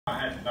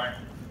Thanks.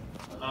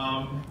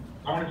 I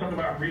want to talk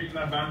about recent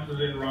advances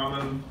in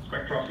Raman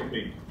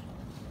spectroscopy.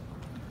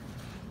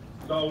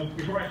 So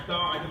before I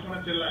start, I just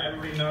wanted to let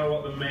everybody know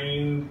what the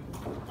main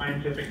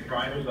scientific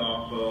drivers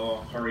are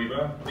for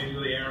Horiba. These are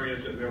the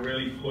areas that will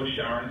really push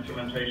our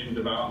instrumentation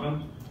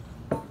development.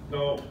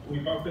 So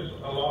we focus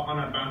a lot on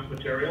advanced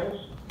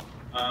materials,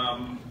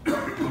 on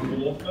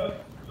water.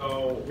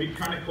 So we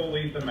kind of call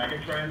these the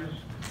mega trends.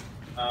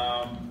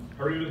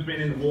 Horiba's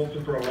been in water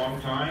for a long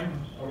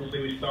time.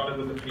 Obviously, we started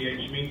with the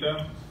pH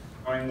meter,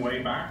 going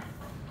way back.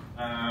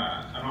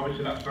 And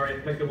obviously, that's very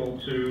applicable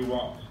to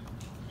what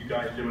you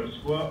guys do at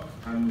SCCWRP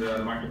and the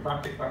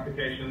microplastics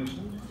applications.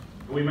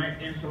 We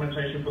make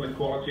instrumentation for the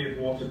quality of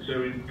water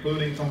too,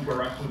 including some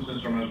fluorescence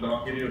instruments that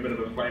I'll give you a bit of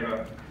a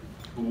flavor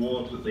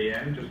towards at the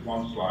end, just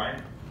one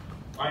slide.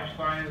 Life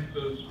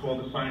sciences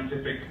for the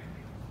scientific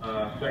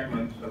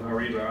segments of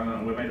Horiba,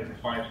 and we're made up of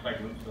 5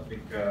 segments, I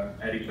think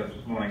Eddie said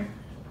this morning.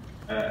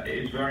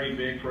 It's very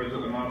big for us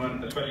at the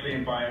moment, especially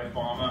in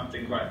biopharma,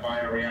 things like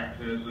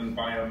bioreactors and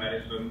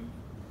biomedicine,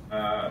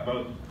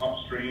 both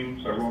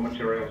upstream, so raw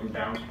materials, and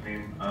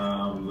downstream,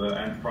 the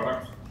end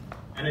product.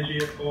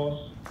 Energy, of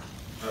course,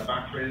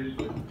 batteries,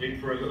 big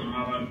for us at the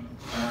moment,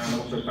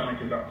 and also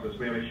semiconductors.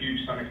 We have a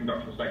huge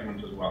semiconductor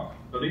segment as well.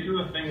 So these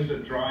are the things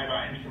that drive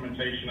our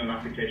instrumentation and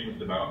applications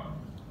development.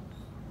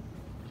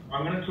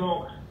 I'm going to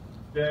talk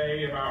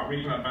today about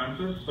recent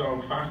advances,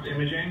 so fast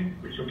imaging,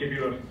 which will give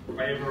you a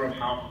flavor of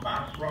how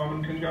fast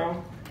Raman can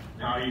go,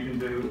 how you can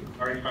do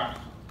very fast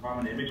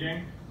Raman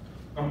imaging,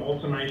 some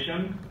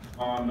automation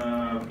on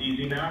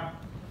EasyNav,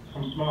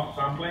 some smart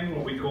sampling,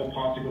 what we call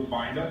particle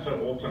finder, so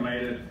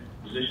automated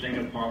positioning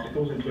of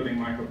particles, including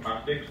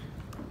microplastics,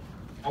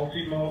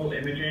 multimodal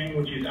imaging,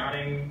 which is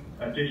adding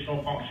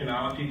additional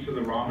functionality to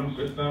the Raman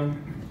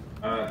system,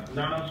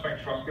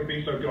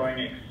 nanospectroscopy, so going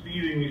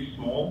exceedingly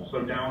small,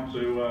 so down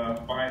to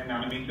 5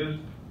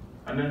 nanometers,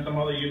 and then some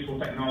other useful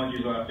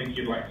technologies that I think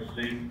you'd like to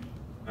see.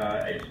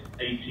 It's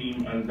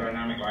A-team and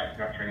dynamic light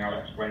scattering. I'll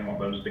explain what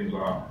those things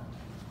are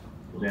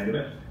at the end of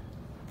this.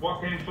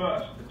 What came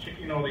first, the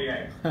chicken or the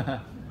egg?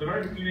 The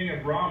very beginning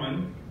of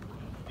Raman,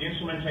 the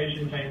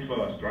instrumentation came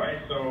first, right?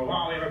 So,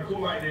 wow, we have a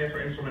cool idea for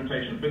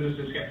instrumentation.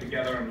 Physicists get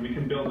together and we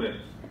can build this.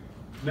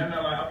 And then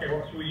they're like, okay,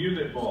 what should we use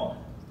it for?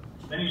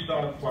 Then you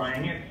start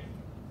applying it,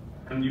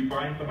 and you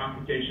find some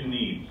application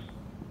needs.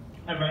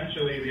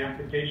 Eventually, the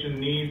application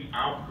needs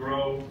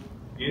outgrow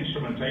the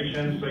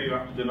instrumentation, so you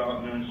have to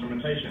develop new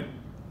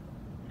instrumentation.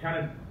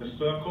 Kind of the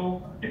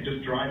circle, it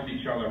just drives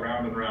each other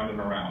round and round and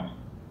around.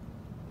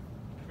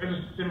 There's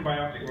a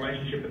symbiotic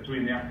relationship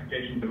between the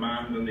application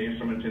demand and the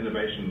instrument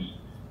innovations.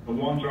 The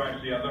one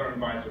drives the other and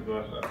vice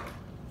versa.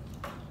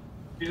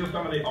 These are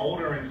some of the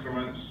older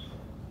instruments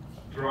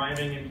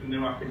driving into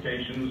new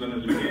applications, and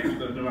as we get into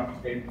those new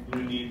applications,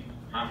 new needs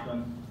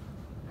happen.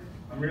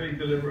 I'm really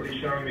deliberately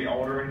showing the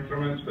older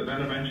instruments, but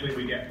then eventually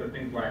we get to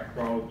things like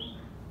probes,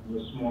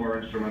 the smaller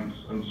instruments,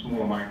 and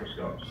smaller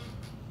microscopes.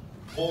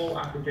 All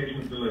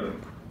applications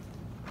delivered.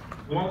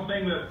 One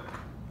thing that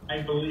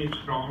I believe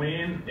strongly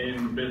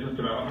in business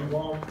development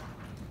world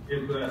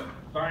is that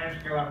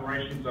science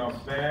collaborations are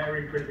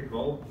very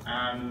critical,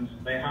 and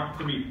they have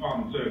to be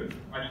fun too.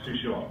 Life's too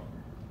short.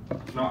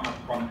 Not have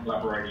fun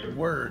collaboration.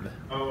 Word.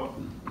 So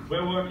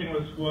we're working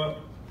with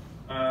SCCWRP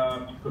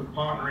for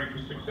partnering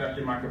for success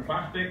in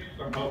microplastics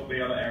and hopefully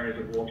other areas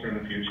of water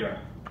in the future.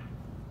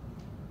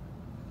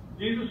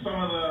 These are some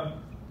of the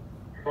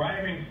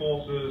driving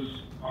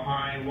forces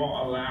behind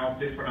what allow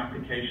different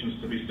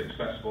applications to be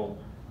successful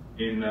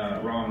in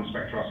Raman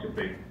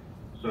spectroscopy.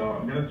 So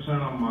I'm going to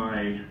turn on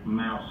my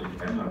mouse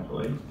again,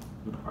 hopefully.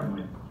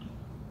 Finally.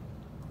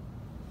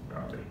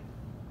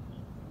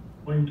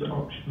 Pointer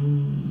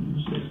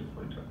options.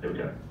 There we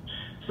go.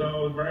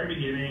 So, the very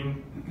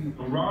beginning,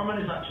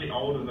 Raman is actually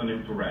older than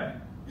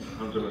infrared in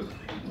terms of its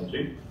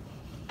technology.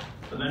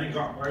 But then it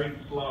got very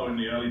slow in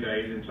the early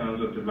days in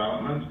terms of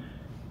development,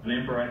 and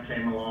infrared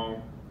came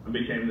along and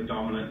became the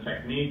dominant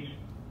technique.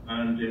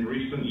 And in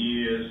recent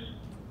years,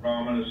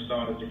 Raman has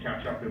started to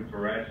catch up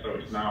infrared, so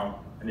it's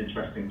now an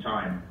interesting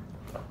time.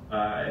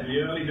 In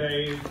the early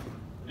days,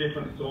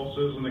 different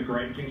sources and the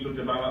gratings were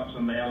developed,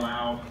 and they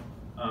allowed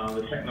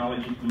the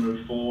technology to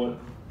move forward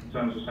in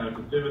terms of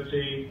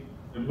sensitivity.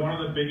 And one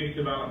of the biggest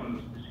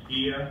developments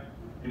here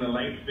in the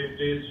late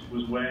 50s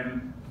was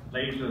when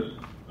lasers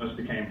first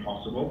became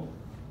possible.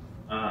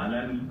 And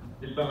then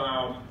this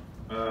allowed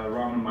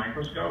Raman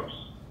microscopes.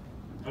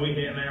 And we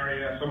hit an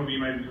area, some of you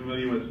may be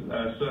familiar with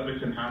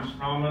surface enhanced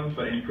Raman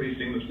for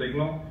increasing the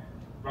signal.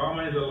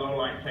 Raman is a low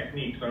light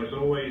technique, so it's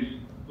always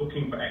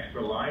looking for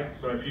extra light.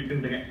 So if you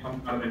can get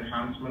some kind of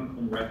enhancement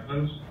from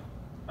resonance,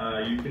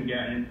 you can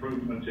get an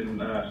improvement in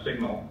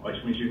signal,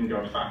 which means you can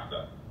go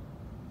faster.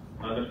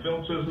 The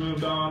filters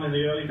moved on. In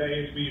the early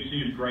days, we used to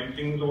use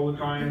gratings all the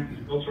time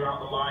to filter out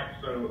the light.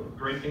 So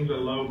gratings are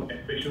low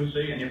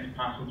efficiency, and you have to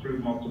pass them through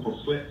multiple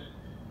slits.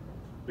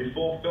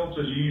 Before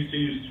filters, you used to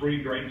use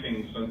 3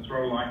 gratings and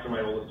throw light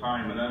away all the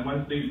time. And then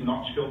once these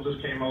notch filters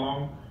came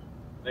along,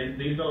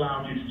 These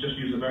allowed you to just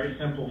use a very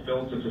simple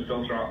filter to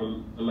filter out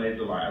the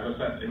laser light. As I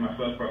said in my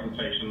first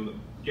presentation,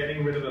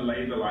 getting rid of the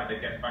laser light that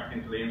gets back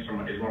into the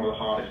instrument is one of the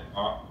hardest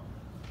parts.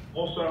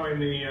 Also in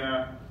the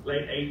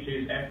late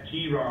 80s,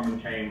 FT Raman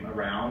came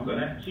around,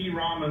 and FT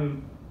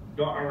Raman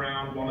got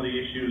around one of the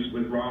issues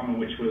with Raman,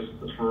 which was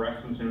the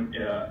fluorescence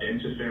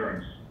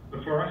interference.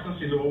 The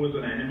fluorescence is always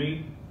an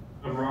enemy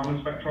of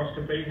Raman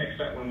spectroscopy,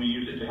 except when we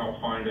use it to help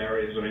find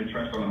areas of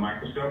interest on the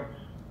microscope.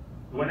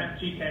 When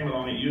FT came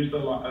along, it used a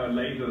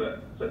laser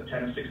that's at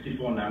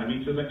 1064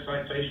 nanometers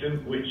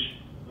excitation, which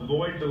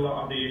avoids a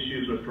lot of the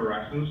issues with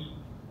fluorescence.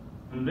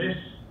 And this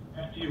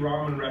FT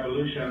Raman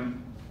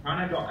revolution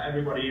kind of got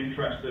everybody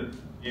interested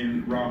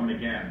in Raman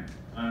again.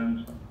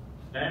 And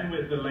then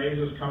with the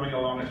lasers coming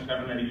along at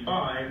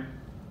 785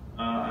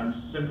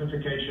 and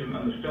simplification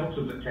and the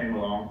filters that came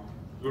along,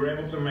 we were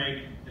able to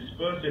make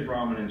dispersive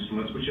Raman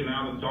instruments, which are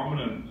now the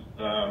dominant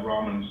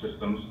Raman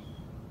systems,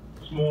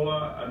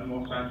 smaller and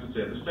more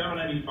sensitive. The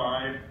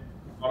 785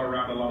 got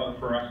around a lot of the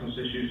fluorescence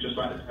issues, just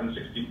like the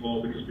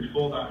 1064, because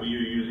before that we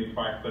were using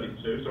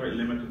 532, so it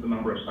limited the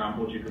number of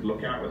samples you could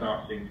look at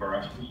without seeing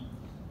fluorescence.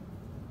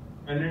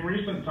 And in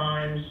recent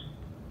times,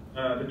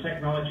 the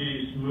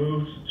technologies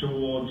moved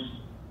towards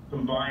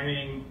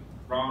combining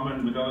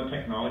Raman with other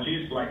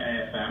technologies like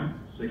AFM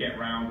to get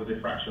around the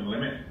diffraction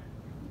limit.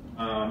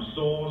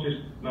 SORS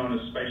is known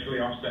as spatially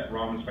offset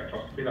Raman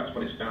spectroscopy, that's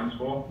what it stands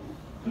for.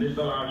 And this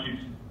allows you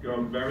to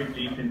go very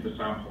deep into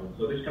samples.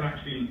 So this can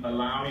actually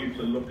allow you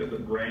to look at the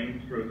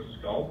brain through the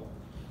skull.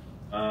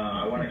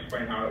 I won't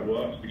explain how it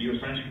works, but you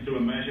essentially do a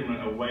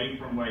measurement away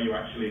from where you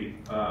actually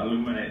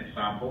illuminate the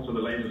sample. So the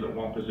laser's at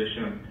one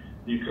position,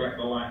 you collect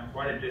the light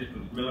quite a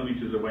distance,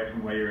 millimeters away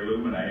from where you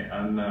illuminate,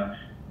 and that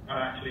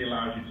actually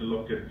allows you to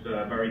look at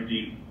very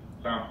deep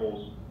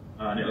samples,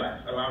 and it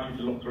allows you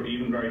to look through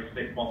even very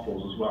thick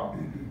bottles as well.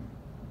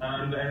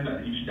 And then, I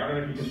don't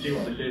know if you can see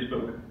what this is,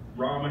 but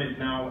Raman is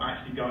now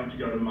actually going to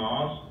go to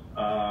Mars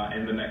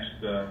in the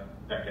next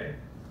decade.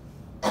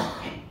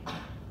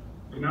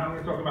 So now I'm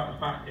going to talk about the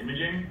fast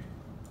imaging.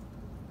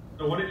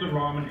 So what is a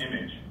Raman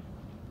image?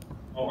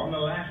 Well, on the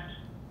left,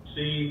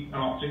 see an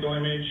optical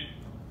image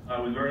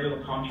with very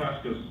little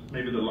contrast, because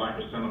maybe the light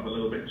was turned up a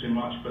little bit too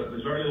much, but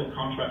there's very little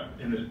contrast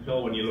in this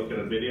pill when you look at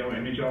a video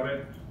image of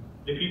it.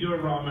 If you do a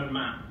Raman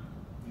map,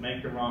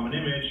 make a Raman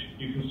image,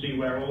 you can see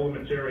where all the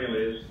material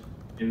is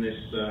in this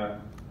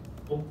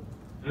pill.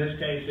 In this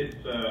case,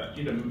 it's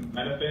either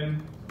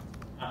metafin,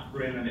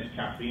 aspirin, and it's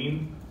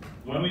caffeine.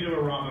 When we do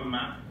a Raman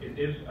map, it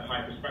is a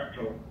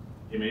hyperspectral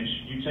image.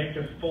 You take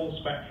a full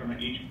spectrum at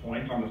each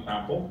point on the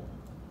sample,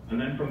 and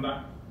then from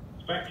that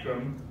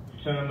spectrum,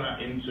 you turn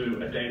that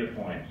into a data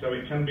point. So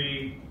it can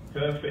be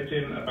curve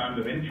fitting a band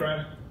of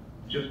interest,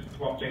 just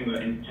plotting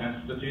the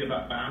intensity of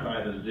that band,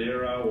 either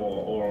 0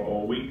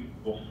 or weak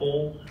or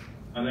full,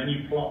 and then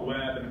you plot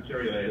where the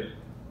material is.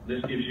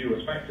 This gives you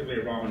effectively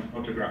a Raman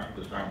photograph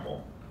of the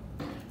sample.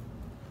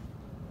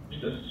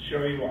 Just to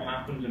show you what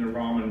happens in a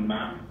Raman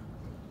map,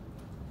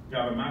 you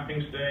have a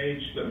mapping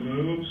stage that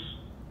moves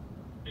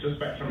to the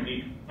spectrum at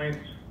each point,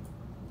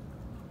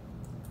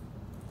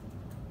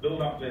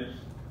 build up this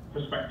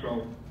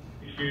perspectral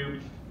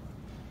cube,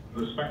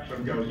 the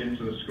spectrum goes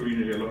into the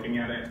screen as you're looking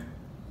at it,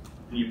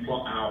 and you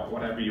plot out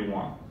whatever you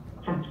want.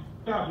 From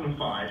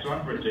 2005, so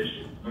I'm British,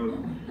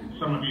 so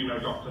some of you know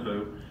Doctor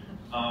Who,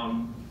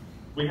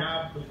 we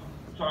have the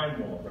time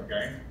warp,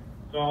 okay?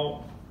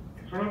 So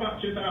from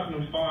about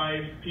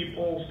 2005,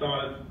 people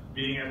started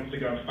being able to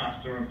go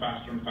faster and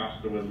faster and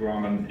faster with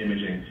Raman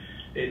imaging.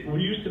 It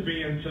used to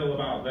be until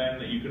about then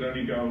that you could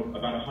only go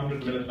about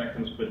 100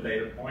 milliseconds per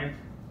data point.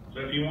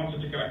 So if you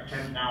wanted to collect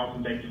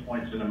 10,000 data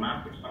points in a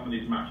map, which some of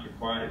these maps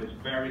required, it was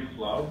very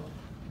slow.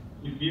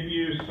 To give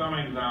you some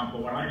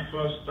example, when I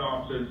first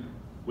started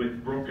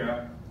with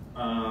Brooker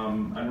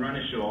and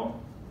Renishaw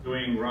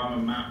doing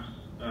Raman maps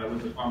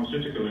with the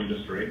pharmaceutical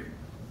industry,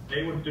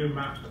 they would do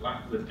maps that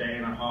lasted a day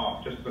and a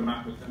half just to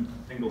map a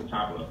single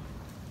tablet.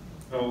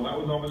 So that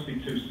was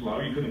obviously too slow.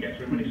 You couldn't get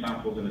through many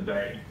samples in a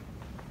day.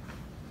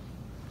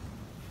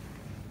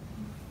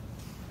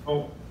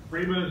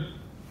 Horiba's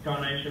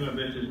incarnation of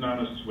this is known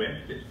as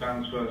SWIFT. It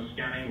stands for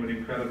Scanning with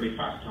Incredibly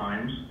Fast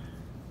Times.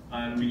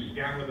 And we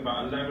scan with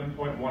about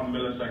 11.1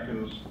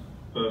 milliseconds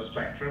per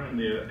spectrum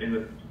in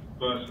the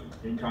first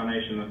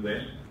incarnation of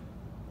this.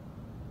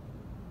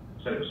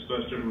 So it was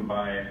first driven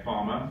by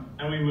pharma.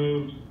 And we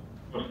moved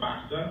for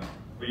faster,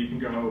 where you can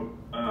go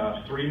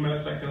 3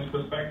 milliseconds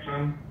per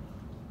spectrum.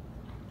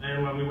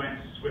 And when we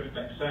went to Swift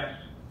XS,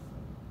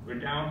 we're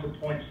down to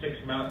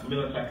 0.6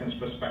 milliseconds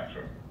per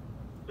spectrum.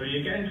 So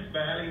you're getting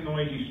fairly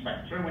noisy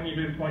spectrum when you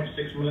do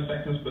 0.6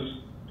 milliseconds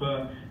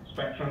per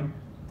spectrum.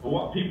 But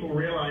what people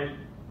realized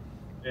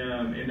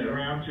in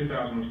around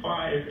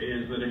 2005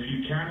 is that if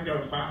you can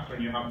go faster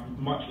and you have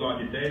much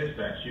larger data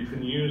sets, you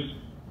can use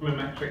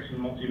chemometrics and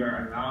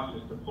multivariate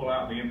analysis to pull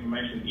out the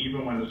information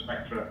even when the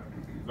spectra are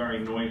very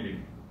noisy.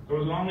 So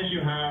as long as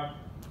you have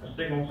a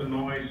signal to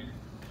noise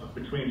of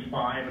between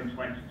 5 and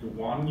 20 to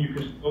 1, you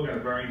can still get a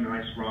very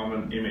nice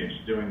Raman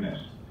image doing this.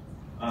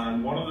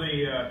 And one of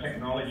the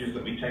technologies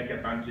that we take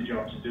advantage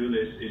of to do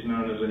this is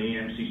known as an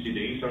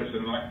EMCCD, so it's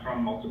an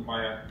electron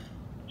multiplier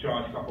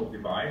charge coupled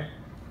device.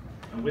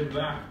 And with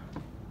that,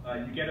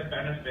 you get a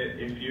benefit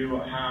if you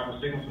have a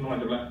signal to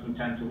noise of less than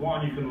 10 to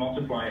 1, you can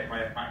multiply it by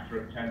a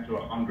factor of 10 to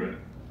 100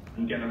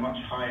 and get a much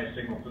higher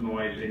signal to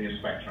noise in your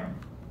spectrum.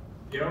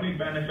 The only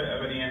benefit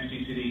of an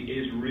EMCCD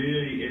is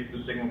really if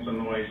the signal to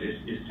noise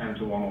is 10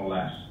 to 1 or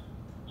less.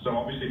 So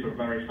obviously for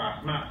very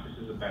fast maps,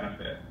 this is a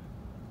benefit.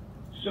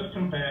 It just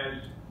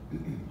compares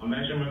a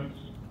measurement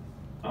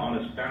on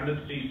a standard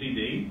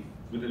CCD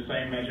with the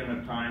same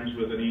measurement times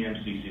with an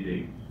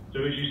EMCCD. So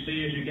as you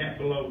see, as you get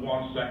below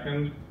 1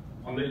 second,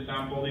 on this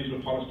sample, these were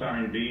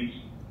polystyrene beads,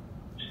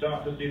 you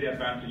start to see the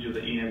advantage of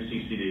the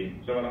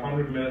EMCCD. So at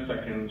 100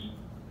 milliseconds,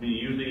 when you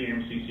use the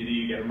EMCCD,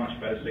 you get a much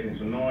better signal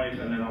to noise,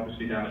 and then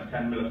obviously down at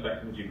 10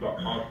 milliseconds, you've got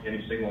hardly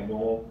any signal at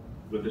all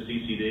with the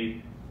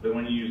CCD. But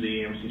when you use the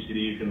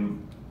EMCCD, you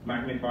can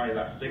magnify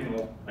that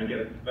signal and get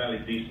a fairly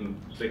decent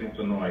signal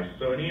to noise.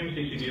 So an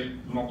EMCCD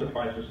just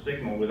multiplies the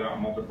signal without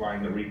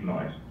multiplying the read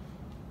noise.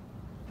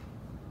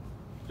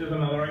 This is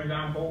another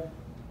example.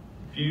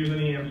 If you use an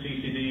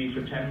EMCCD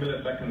for 10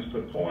 milliseconds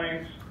per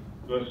point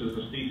versus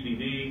a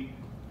CCD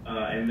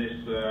in this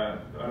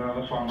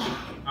another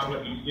pharmaceutical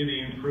tablet, you see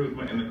the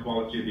improvement in the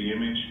quality of the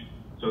image.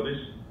 So this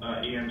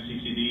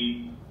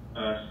EMCCD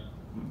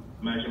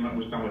measurement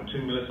was done with 2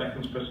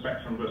 milliseconds per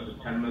spectrum versus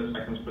 10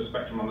 milliseconds per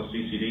spectrum on the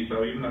CCD.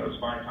 So even though it was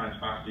 5 times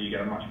faster, you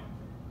get a much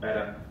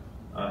better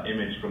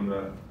image from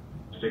the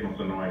signal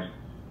to noise.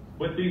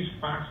 With these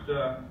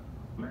faster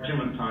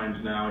measurement times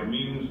now, it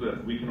means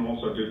that we can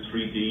also do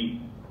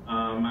 3D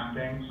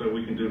mapping, so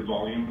we can do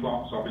volume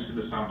plots. Obviously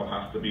the sample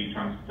has to be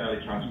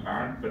fairly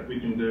transparent, but we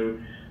can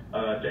do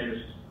data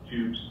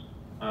cubes,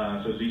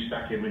 so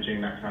Z-stack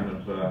imaging, that kind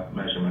of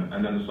measurement.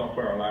 And then the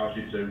software allows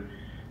you to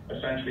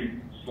essentially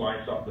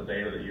slice up the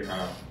data that you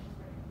have.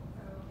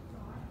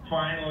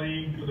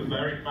 Finally, for the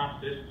very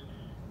fastest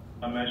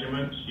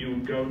measurements, you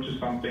would go to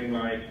something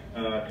like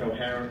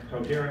coherent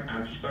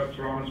anti-stope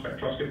Raman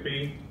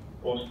spectroscopy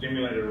or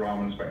stimulated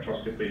Raman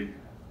spectroscopy.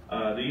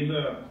 These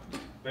are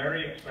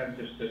very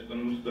expensive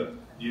systems that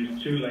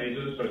use 2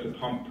 lasers, so it's a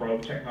pump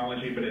probe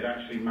technology, but it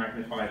actually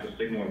magnifies the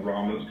signal of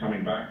Raman that's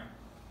coming back.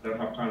 I don't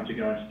have time to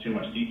go into too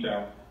much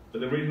detail, but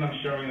the reason I'm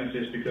showing this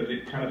is because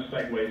it kind of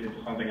segues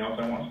into something else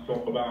I want to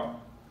talk about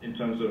in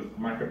terms of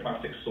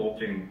microplastic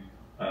sorting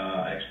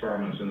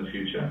experiments in the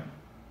future.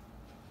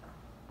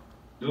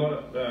 There's a lot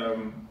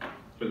of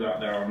was out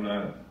there on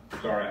the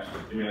SARS,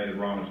 stimulated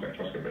Raman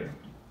spectroscopy.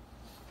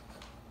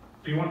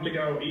 If you want to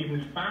go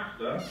even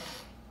faster,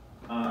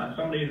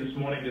 somebody this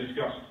morning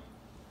discussed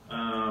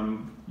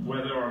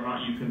whether or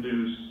not you can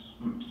do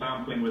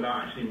sampling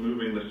without actually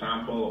moving the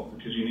sample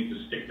because you need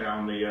to stick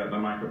down the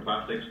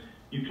microplastics.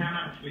 You can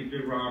actually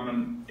do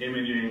Raman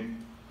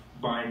imaging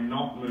by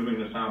not moving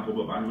the sample,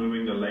 but by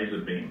moving the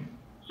laser beam.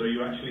 So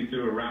you actually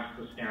do a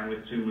raster scan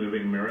with 2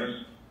 moving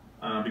mirrors.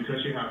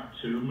 Because you have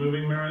 2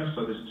 moving mirrors,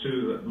 so there's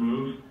 2 that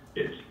move,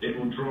 it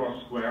will draw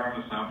a square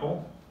on the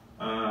sample,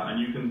 and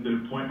you can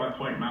do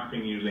point-by-point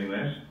mapping using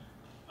this.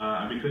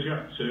 And because you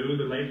have 2,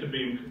 the laser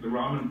beam, the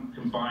Raman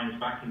combines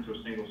back into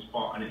a single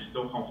spot, and it's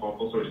still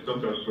confocal, so it still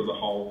goes through the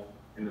hole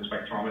in the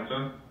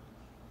spectrometer.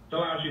 It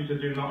allows you to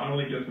do not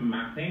only just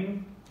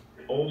mapping,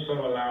 it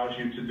also allows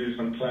you to do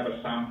some clever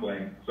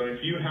sampling. So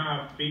if you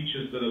have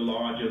features that are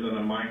larger than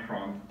a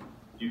micron,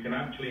 you can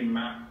actually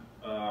map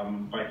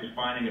by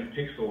defining a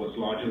pixel that's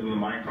larger than the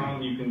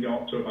micron. You can go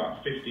up to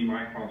about 50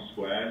 micron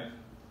squares,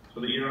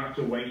 so that you don't have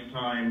to waste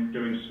time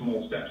doing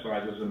small step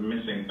sizes and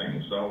missing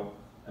things. So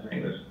I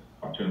think this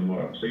cartoon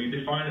works. So you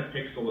define a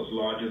pixel that's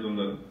larger than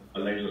a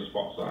laser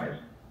spot size.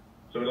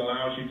 So it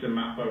allows you to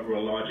map over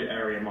a larger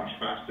area much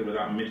faster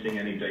without missing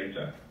any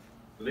data.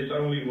 So this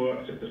only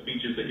works if the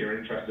features that you're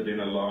interested in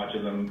are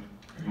larger than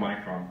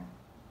micron.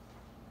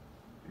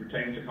 It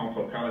retains the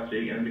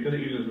confocality, and because it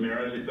uses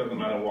mirrors, it doesn't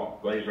matter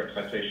what laser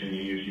excitation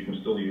you use, you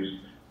can still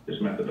use this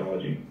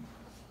methodology.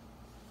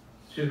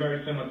 This is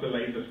very similar to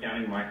laser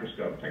scanning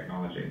microscope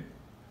technology.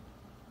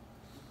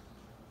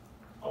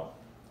 I'll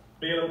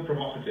be a little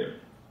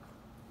provocative.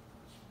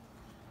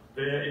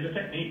 There is a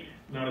technique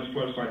known as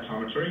flow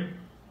cytometry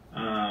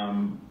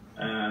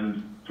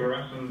and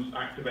fluorescence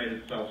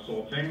activated cell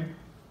sorting,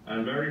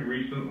 and very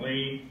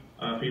recently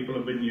people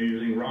have been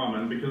using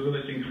Raman. Because of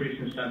this increase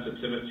in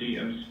sensitivity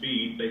and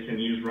speed, they can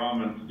use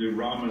Raman to do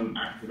Raman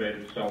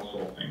activated cell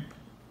sorting.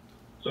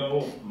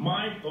 So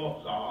my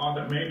thoughts are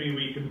that maybe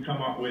we can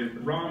come up with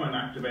Raman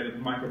activated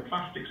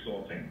microplastic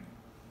sorting,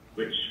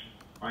 which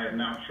I have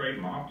now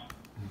trademarked.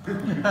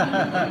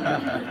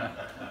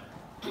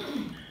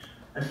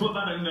 I put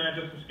that in there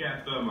just to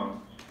scare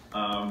Thermo.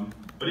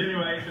 But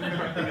anyway, it's an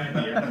interesting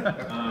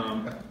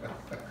idea.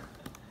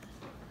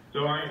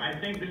 So I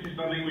think this is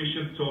something we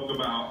should talk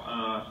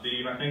about,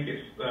 Steve. I think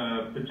it's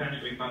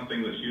potentially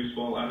something that's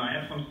useful. And I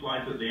have some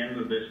slides at the end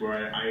of this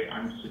where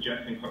I'm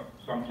suggesting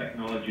some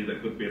technology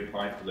that could be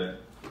applied to this.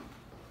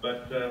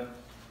 But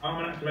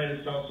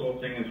Raman-activated cell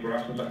sorting and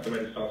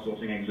fluorescence-activated cell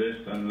sorting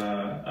exist, and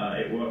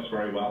it works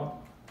very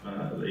well.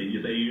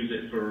 They use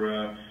it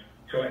for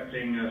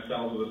collecting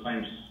cells of the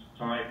same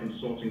type and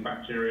sorting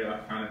bacteria,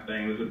 that kind of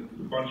thing. There's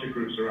a bunch of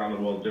groups around the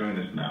world doing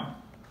this now.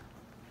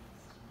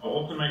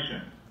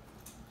 Automation.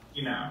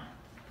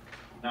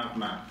 Nav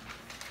map.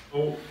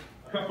 Well,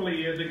 a couple of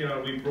years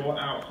ago, we brought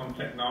out some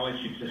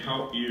technology to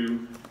help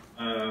you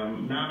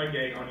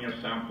navigate on your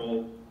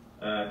sample,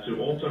 to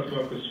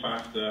autofocus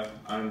faster,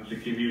 and to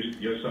give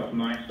yourself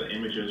nicer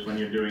images when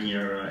you're doing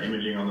your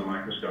imaging on the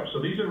microscope. So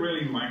these are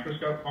really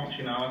microscope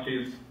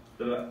functionalities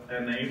that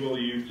enable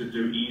you to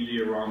do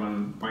easier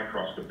Raman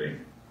microscopy.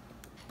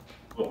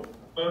 Well,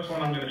 first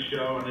one I'm going to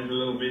show, and there's a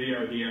little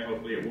video here,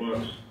 hopefully it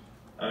works.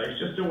 It's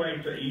just a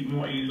way to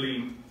more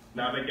easily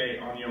navigate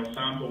on your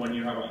sample when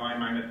you have a high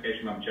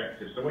magnification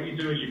objective. So what you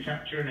do is you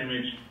capture an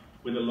image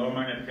with a low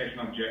magnification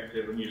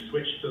objective, and you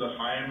switch to the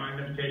higher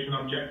magnification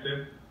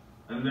objective,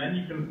 and then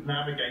you can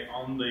navigate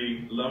on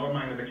the lower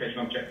magnification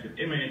objective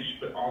image,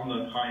 but on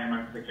the higher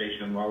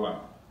magnification while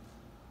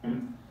that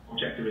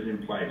objective is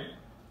in place.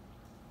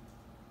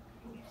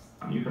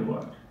 And you can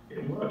work.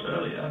 It worked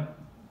earlier.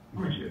 I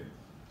promise you.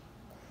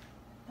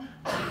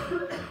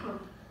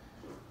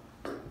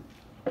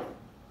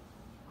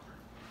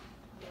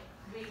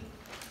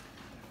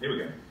 Here we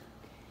go.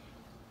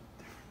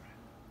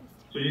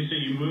 So you see,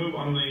 you move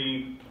on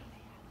the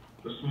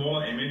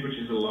smaller image, which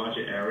is a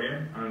larger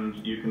area, and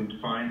you can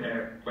find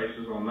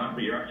places on that,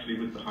 but you're actually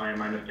with the higher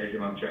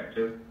magnification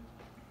objective.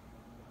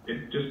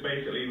 It just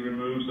basically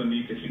removes the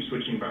need to keep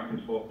switching back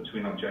and forth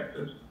between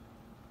objectives.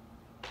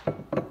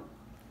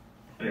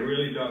 And it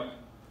really does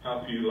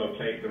help you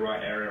locate the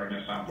right area on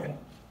your sample.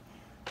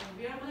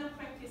 We are going to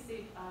practice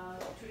it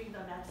during the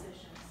lab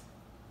sessions.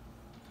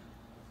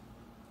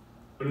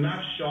 The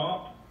nav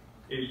sharp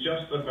is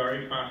just a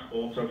very fast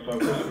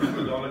autofocus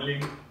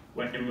methodology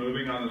when you're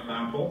moving on the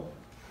sample.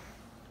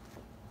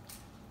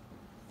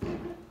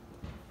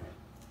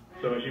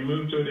 So as you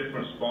move to a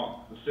different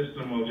spot, the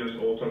system will just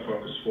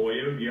autofocus for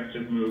you. You have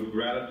to move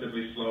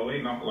relatively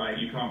slowly, not like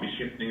you can't be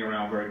shifting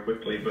around very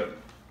quickly, but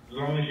as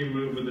long as you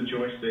move with the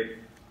joystick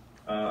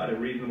at a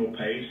reasonable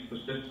pace, the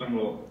system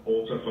will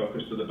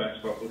autofocus to the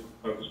best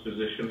focus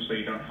position, so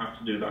you don't have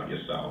to do that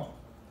yourself.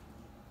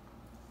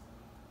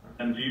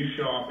 And view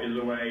sharp is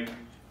a way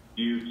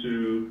you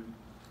to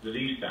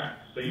Z-stack.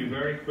 So you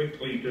very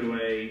quickly do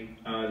a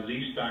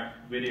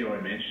Z-stack video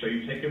image. So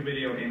you take a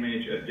video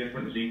image at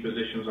different Z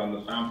positions on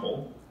the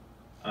sample,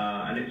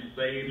 and it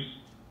saves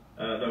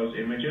those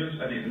images,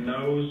 and it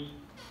knows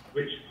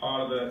which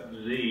part of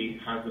the Z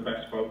has the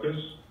best focus.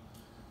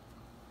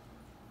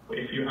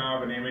 If you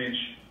have an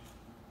image,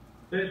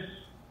 this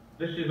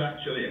is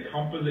actually a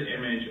composite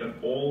image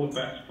of all the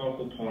best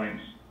focal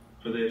points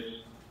for this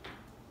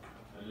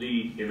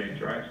Z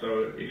image, right?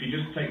 So if you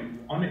just take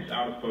one, it's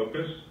out of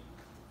focus,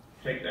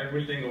 takes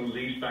every single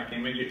Z-stack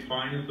image, it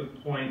finds the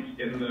point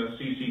in the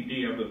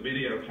CCD of the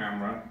video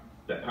camera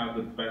that has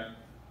the best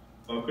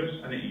focus,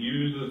 and it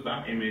uses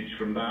that image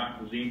from that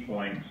Z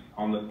point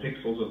on the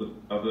pixels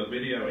of the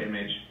video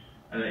image,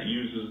 and it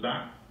uses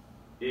that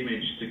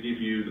image to give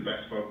you the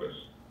best focus.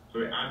 So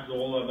it adds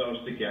all of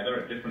those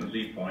together at different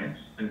Z points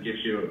and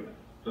gives you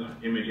the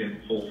image in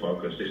full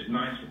focus. It's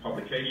nice for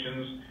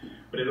publications,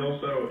 but it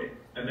also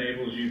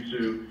enables you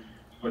to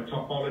have a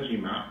topology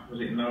map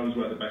because it knows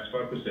where the best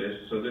focus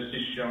is. So this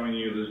is showing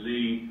you the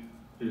Z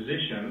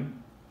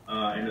position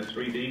in a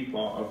 3D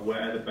plot of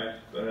where the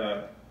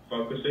best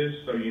focus is,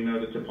 so you know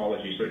the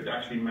topology. So it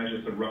actually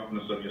measures the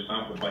roughness of your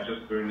sample by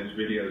just doing this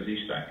video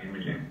Z-stack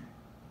imaging.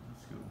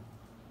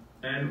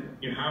 And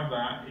you have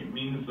that, it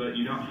means that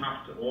you don't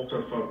have to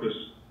autofocus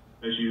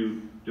as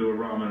you do a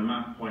Raman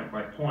map point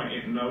by point.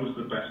 It knows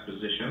the best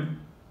position.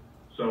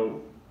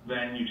 So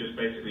then you just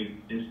basically,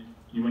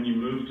 when you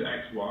move to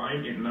X, Y,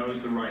 it knows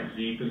the right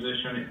Z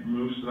position. It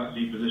moves to that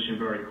Z position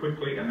very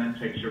quickly and then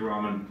takes your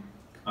Raman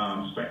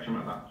spectrum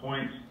at that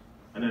point,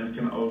 and then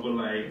can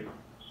overlay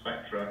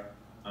spectra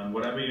and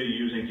whatever you're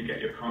using to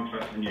get your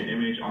contrast in your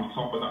image on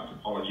top of that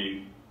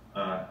topology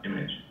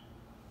image.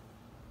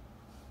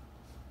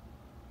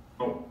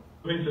 Oh,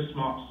 moving to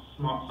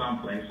smart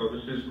sampling, so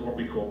this is what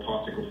we call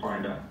particle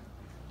finder.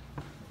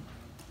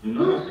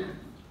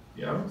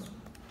 Yeah.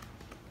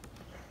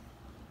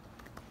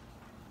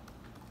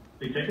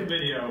 We take a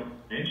video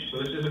image, so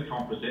this is a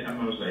composite, a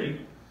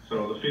mosaic,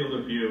 so the field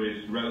of view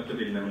is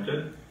relatively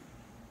limited.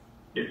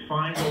 It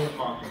finds all the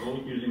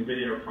particles using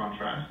video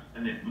contrast,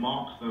 and it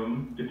marks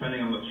them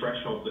depending on the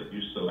threshold that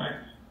you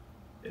select.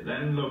 It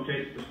then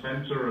locates the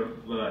center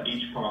of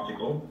each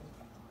particle,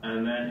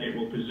 and then it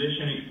will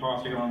position each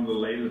particle on the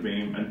laser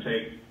beam and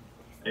take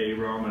a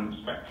Raman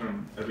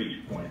spectrum of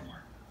each point.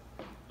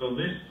 So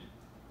this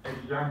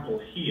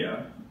example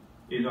here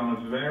is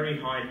on a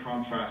very high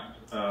contrast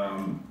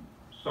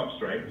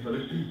substrate. So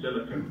this is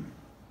silicon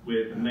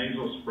with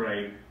nasal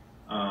spray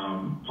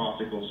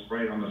particles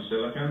sprayed on the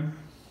silicon.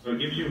 So it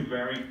gives you a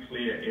very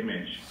clear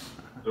image.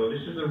 So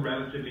this is a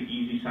relatively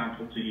easy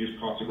sample to use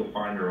Particle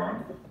Finder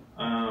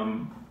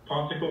on.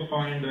 Particle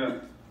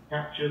Finder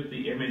captures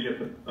the image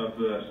of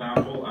the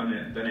sample,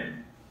 and then it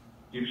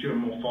gives you a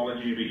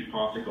morphology of each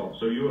particle.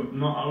 So you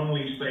not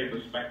only save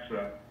the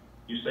spectra,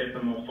 you save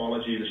the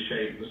morphology, the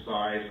shape, the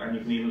size, and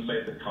you can even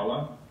save the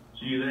color.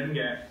 So you then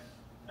get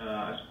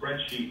a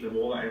spreadsheet of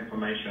all that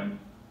information,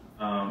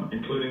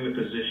 including the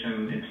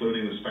position,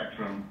 including the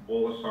spectrum,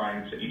 all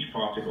assigned to each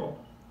particle.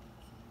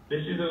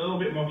 This is a little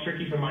bit more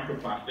tricky for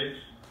microplastics.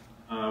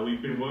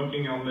 We've been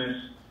working on this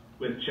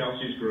with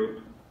Chelsea's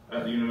group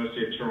at the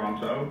University of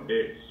Toronto.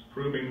 It's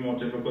proving more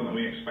difficult than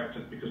we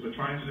expected because we're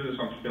trying to do this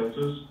on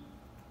filters.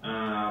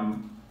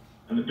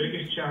 And the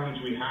biggest challenge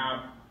we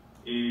have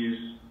is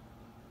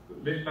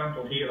this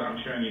sample here that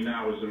I'm showing you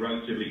now is a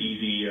relatively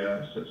easy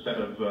set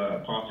of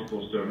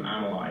particles to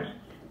analyze.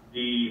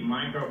 The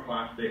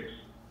microplastics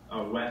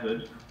are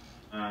weathered,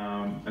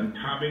 and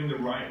having the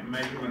right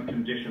measurement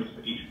conditions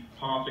for each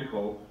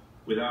particle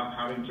without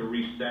having to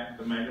reset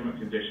the measurement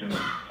conditions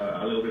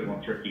a little bit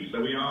more tricky.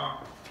 So we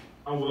are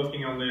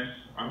working on this.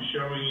 I'm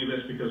showing you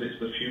this because it's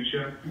the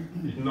future.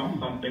 It's not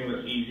something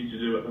that's easy to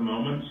do at the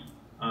moment,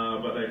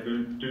 but I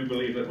do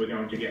believe that we're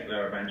going to get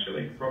there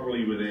eventually.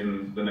 Probably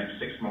within the next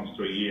 6 months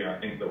to a year, I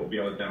think that we'll be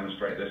able to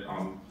demonstrate this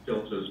on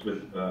filters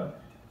with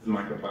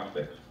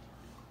microplastics.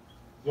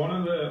 One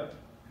of the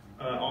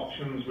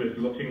options with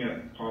looking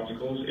at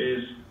particles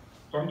is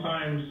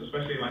sometimes,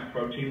 especially like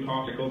protein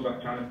particles,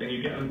 that kind of thing,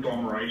 you get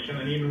agglomeration,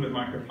 and even with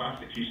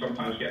microplastics, you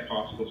sometimes get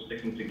particles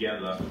sticking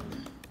together.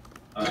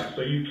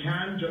 So you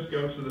can just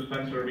go to the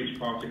center of each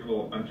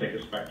particle and take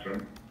a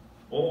spectrum,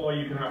 or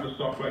you can have the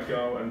software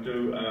go and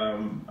do a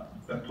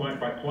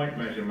point-by-point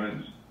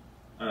measurement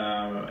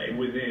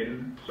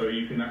within, so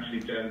you can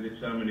actually then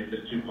determine if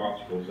there's two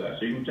particles there.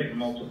 So you can take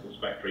multiple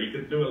spectra. You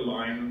could do a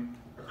line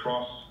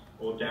across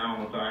or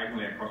down or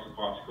diagonally across the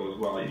particle as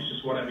well. It's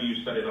just whatever you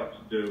set it up to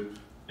do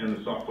in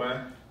the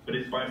software. But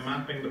it's by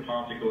mapping the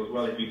particle as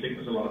well. If you think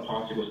there's a lot of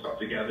particles stuck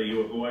together,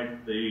 you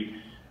avoid the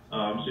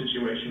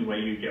situation where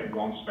you get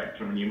one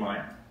spectrum and you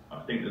might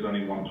think there's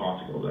only one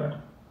particle there.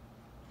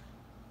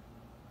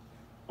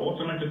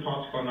 Automated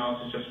particle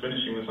analysis, just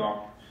finishing this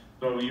off.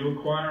 So you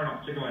acquire an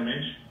optical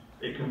image.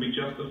 It can be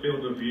just the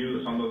field of view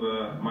that's under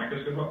the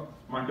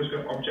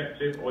microscope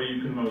objective, or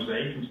you can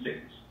mosaic and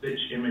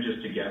stitch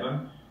images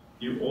together.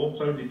 You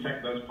also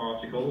detect those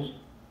particles,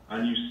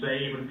 and you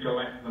save and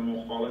collect the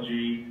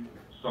morphology,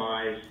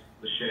 size,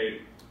 the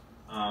shape,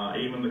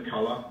 even the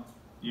color.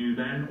 You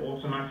then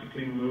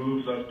automatically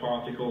move those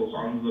particles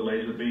onto the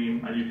laser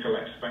beam, and you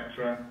collect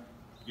spectra.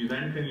 You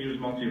then can use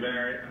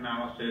multivariate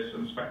analysis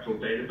and spectral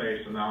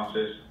database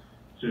analysis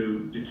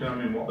to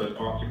determine what those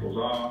particles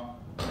are.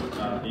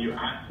 You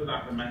add to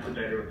that the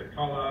metadata of the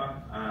color,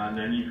 and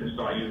then you can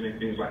start using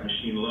things like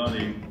machine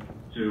learning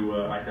to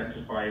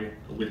identify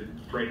with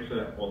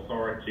greater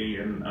authority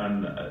and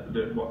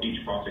what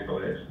each particle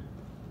is.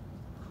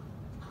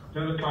 In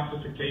terms of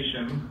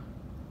classification,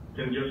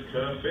 you can just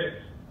curve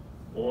fit,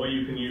 or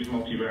you can use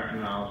multivariate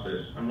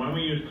analysis. And when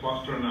we use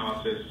cluster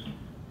analysis,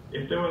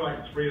 if there were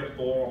like 3 or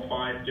 4 or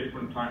 5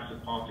 different types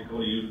of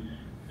particle you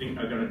think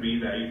are going to be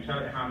there, you tell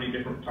it how many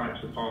different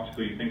types of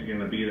particle you think are going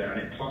to be there,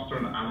 and it cluster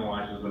and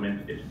analyzes them.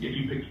 If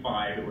you picked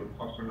 5, it would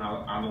cluster and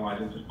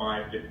analyze into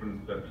 5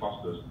 different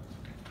clusters.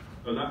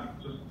 So that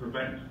just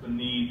prevents the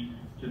need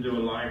to do a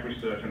library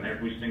search on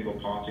every single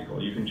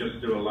particle. You can just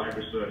do a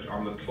library search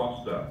on the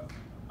cluster,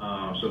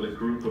 so the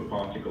group of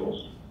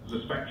particles.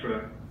 The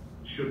spectra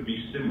should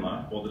be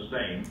similar or the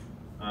same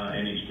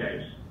in each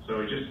case.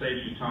 So it just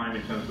saves you time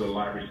in terms of the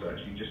library search.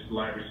 You just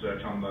library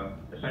search on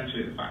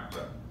essentially the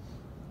factor.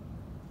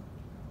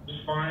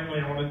 Just finally,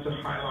 I wanted to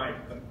highlight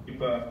a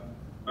paper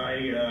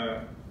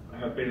I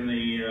have been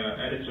the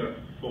editor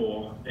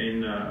for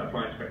in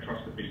applied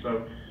spectroscopy.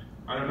 So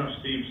I don't know if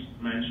Steve's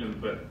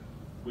mentioned, but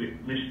the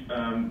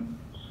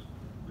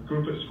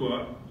group at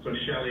SCCWRP, so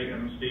Shelley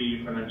and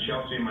Steve, and then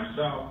Chelsea and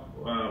myself,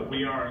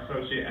 we are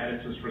associate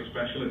editors for a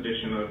special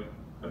edition of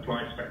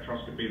applied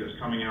spectroscopy that's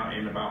coming out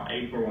in about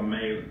April or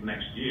May of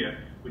next year,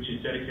 which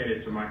is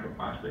dedicated to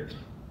microplastics.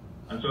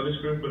 And so this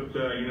group at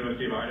the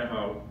University of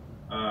Idaho,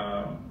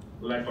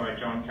 led by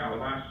John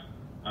Calabas,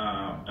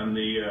 and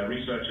the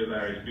researcher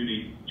there is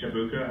Judy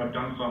Chabuka, have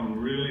done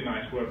some really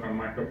nice work on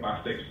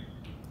microplastics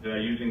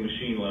using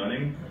machine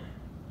learning.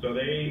 So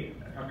they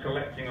are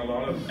collecting a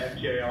lot of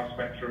FTIR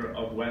spectra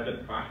of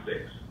weathered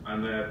plastics,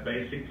 and they're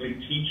basically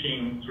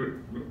teaching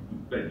through,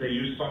 they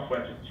use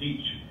software to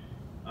teach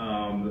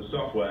the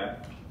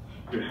software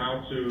to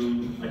how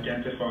to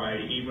identify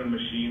even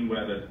machine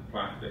weathered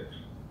plastics.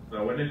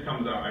 So when this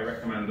comes out, I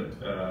recommend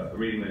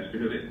reading this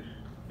because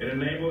it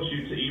enables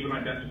you to even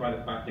identify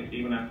the plastics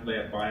even after they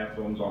have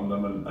biofilms on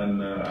them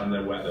and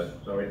they're weathered.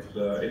 So it's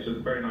a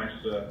very nice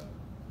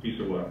piece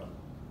of work.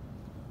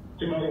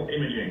 Two-modal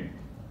imaging.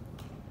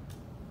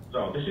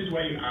 So this is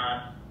where you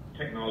add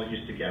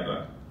technologies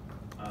together.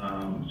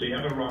 So you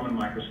have a Raman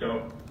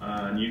microscope,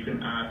 and you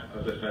can add,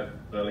 as I said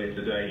earlier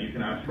today, you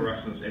can add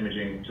fluorescence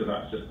imaging to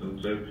that system.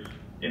 So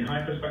in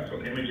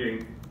hyperspectral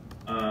imaging,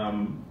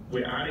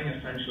 we're adding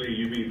essentially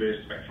a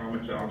UV-vis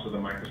spectrometer onto the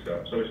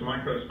microscope. So it's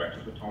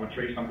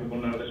microspectrophotometry, some people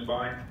know this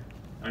by,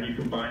 and you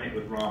combine it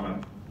with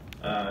Raman.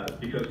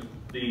 because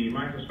the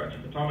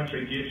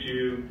microspectrophotometry gives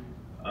you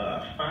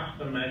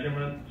faster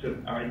measurement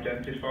to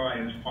identify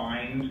and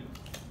find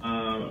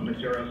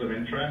materials of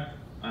interest.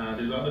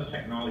 There's other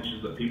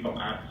technologies that people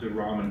add to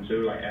Raman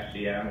too, like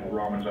SEM, or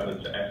Raman's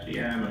added to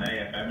SEM, and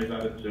AFM is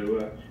added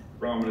to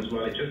Raman as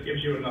well. It just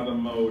gives you another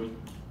mode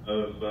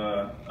of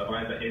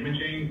either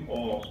imaging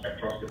or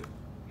spectroscopy.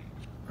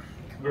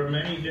 There are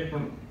many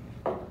different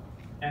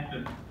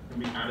methods that can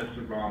be added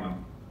to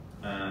Raman.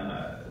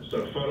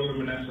 So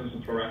photoluminescence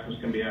and fluorescence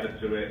can be added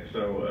to it.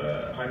 So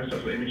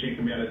hyperspectral imaging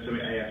can be added to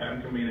it.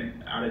 AFM can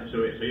be added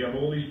to it. So you have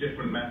all these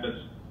different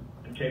methods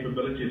and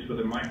capabilities for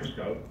the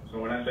microscope. So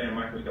when I say a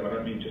microscope, I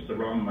don't mean just the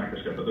Raman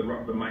microscope, but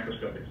the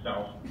microscope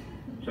itself,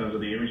 in terms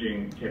of the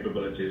imaging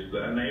capabilities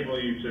that enable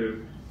you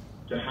to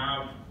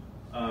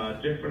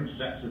have different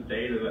sets of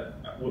data that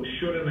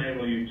should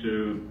enable you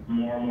to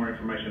more and more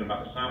information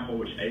about the sample,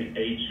 which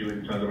aids you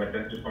in terms of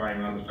identifying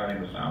and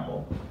understanding the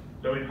sample.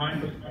 So in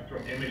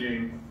hyperspectral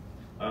imaging,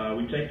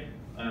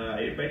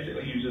 it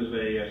basically uses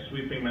a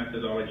sweeping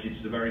methodology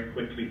to very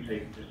quickly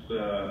take this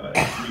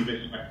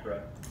UV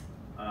spectra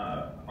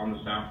on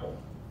the sample.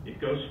 It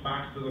goes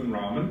faster than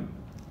Raman,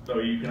 so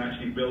you can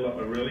actually build up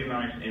a really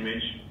nice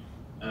image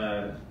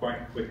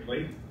quite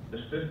quickly.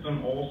 The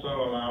system also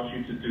allows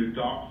you to do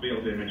dark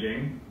field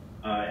imaging.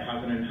 It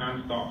has an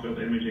enhanced dark field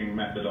imaging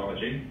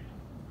methodology.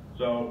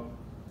 So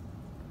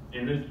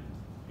in this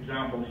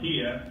example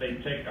here, they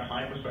take a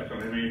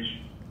hyperspectral image,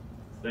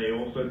 they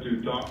also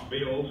do dark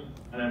field,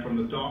 and then from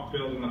the dark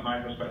field and the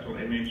hyperspectral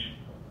image,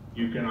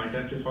 you can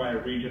identify a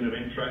region of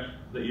interest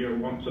that you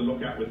want to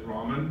look at with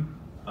Raman.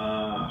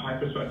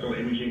 Hyperspectral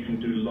imaging can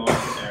do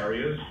larger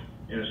areas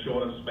in a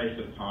shorter space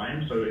of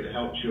time, so it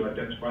helps you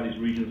identify these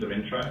regions of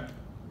interest.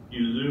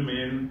 You zoom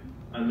in,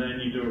 and then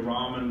you do a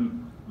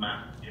Raman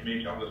map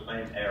image on the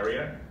same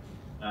area,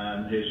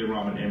 and here's your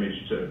Raman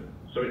image too.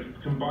 So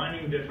it's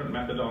combining different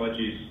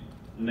methodologies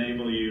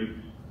enable you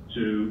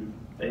to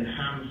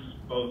enhance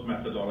both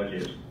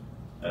methodologies.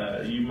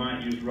 You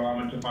might use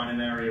Raman to find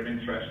an area of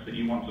interest that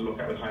you want to look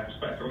at with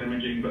hyperspectral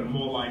imaging, but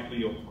more likely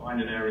you'll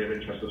find an area of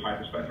interest with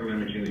hyperspectral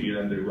imaging that you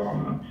then do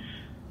Raman.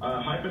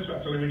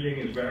 Hyperspectral imaging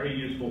is very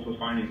useful for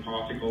finding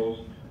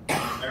particles,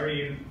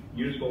 very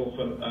useful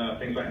for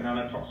things like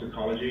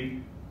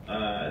nanotoxicology.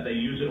 They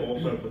use it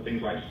also for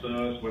things like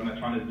SIRS, when they're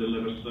trying to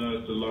deliver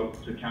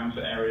SIRS to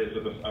cancer areas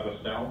of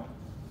a cell.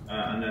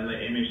 And then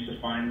they image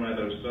to find where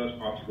those SIRS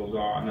particles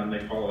are, and then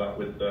they follow that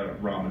with the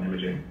Raman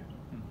imaging.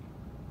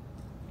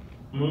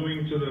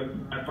 Moving to the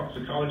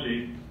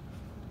nanotoxicology,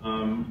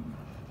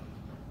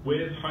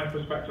 with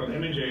hyperspectral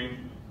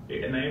imaging,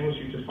 it enables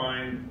you to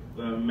find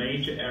the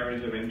major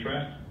areas of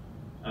interest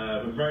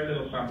with very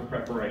little sample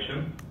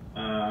preparation.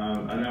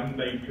 And then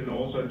they can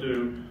also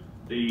do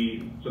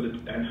the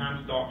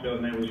enhanced dark field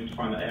enables you to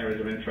find the areas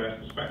of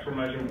interest. The spectral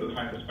measurement with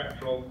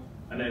hyperspectral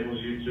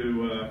enables you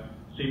to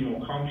see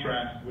more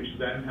contrast, which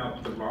then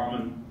helps the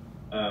Raman,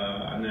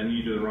 and then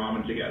you do the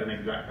Raman to get an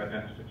exact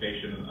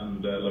identification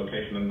and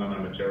location of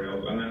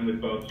nanomaterials. And then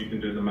with both, you can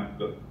do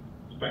the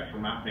spectral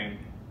mapping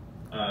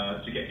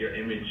to get your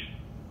image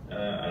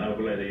and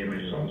overlay the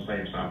images on the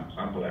same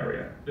sample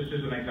area. This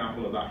is an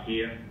example of that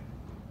here.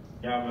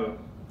 You have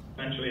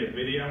essentially a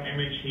video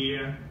image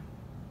here,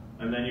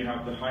 and then you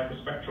have the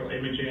hyperspectral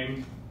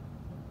imaging,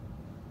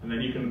 and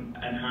then you can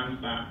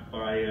enhance that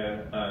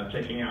by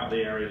taking out the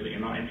areas that you're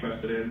not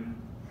interested in.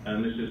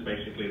 And this is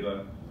basically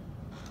the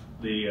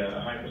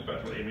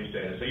hyperspectral image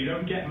data. So you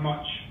don't get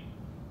much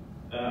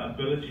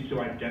ability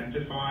to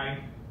identify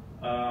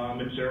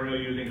material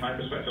using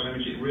hyperspectral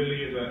image. It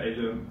really is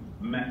a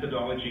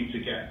methodology to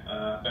get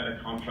better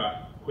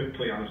contrast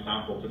quickly on a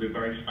sample, to do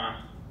very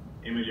fast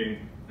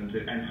imaging and to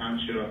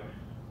enhance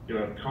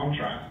your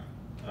contrast.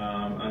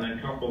 And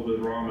then coupled with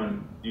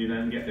Raman, you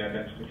then get the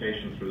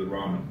identification through the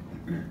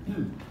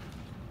Raman.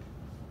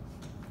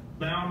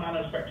 Now,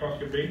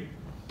 nanospectroscopy.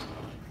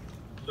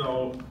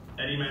 So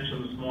Eddie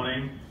mentioned this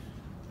morning,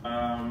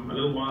 a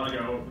little while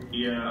ago,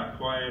 we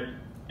acquired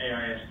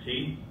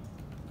AIST.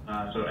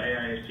 So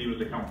AIST was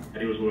the company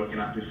Eddie was working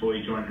at before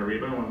he joined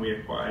Horiba when we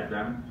acquired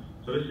them.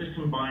 So this is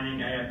combining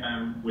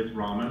AFM with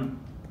Raman.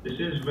 This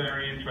is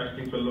very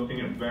interesting for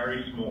looking at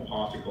very small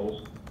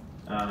particles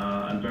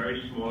and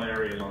very small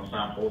areas on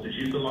samples. It's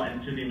used a lot in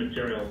 2D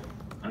material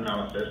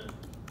analysis.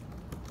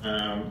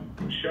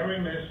 I'm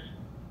showing this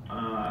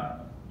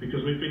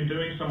because we've been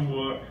doing some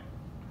work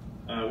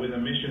with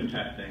emission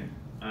testing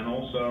and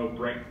also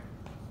break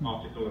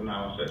particle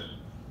analysis.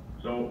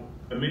 So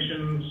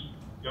emissions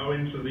go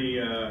into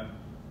the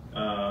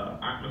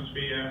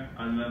atmosphere,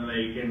 and then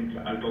they can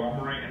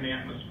agglomerate in the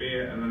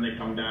atmosphere, and then they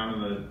come down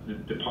and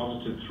they're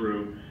deposited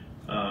through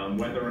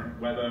weather,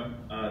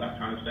 that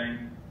kind of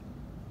thing.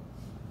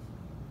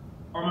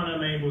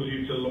 Raman enables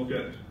you to look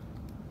at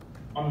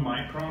 1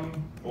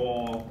 micron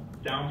or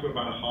down to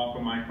about a half a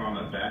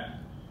micron at best.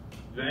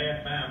 With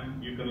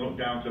AFM, you can look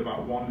down to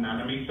about 1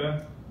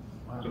 nanometer.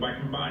 Wow. So by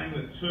combining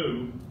the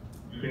two,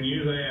 you can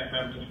use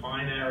AFM to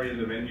find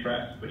areas of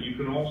interest, but you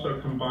can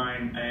also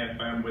combine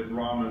AFM with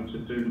Raman to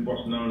do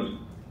what's known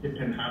as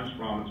chip-enhanced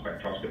Raman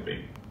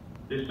spectroscopy.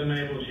 This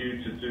enables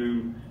you to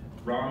do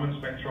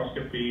Raman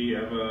spectroscopy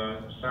of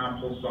a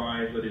sample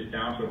size that is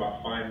down to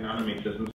about 5 nanometers and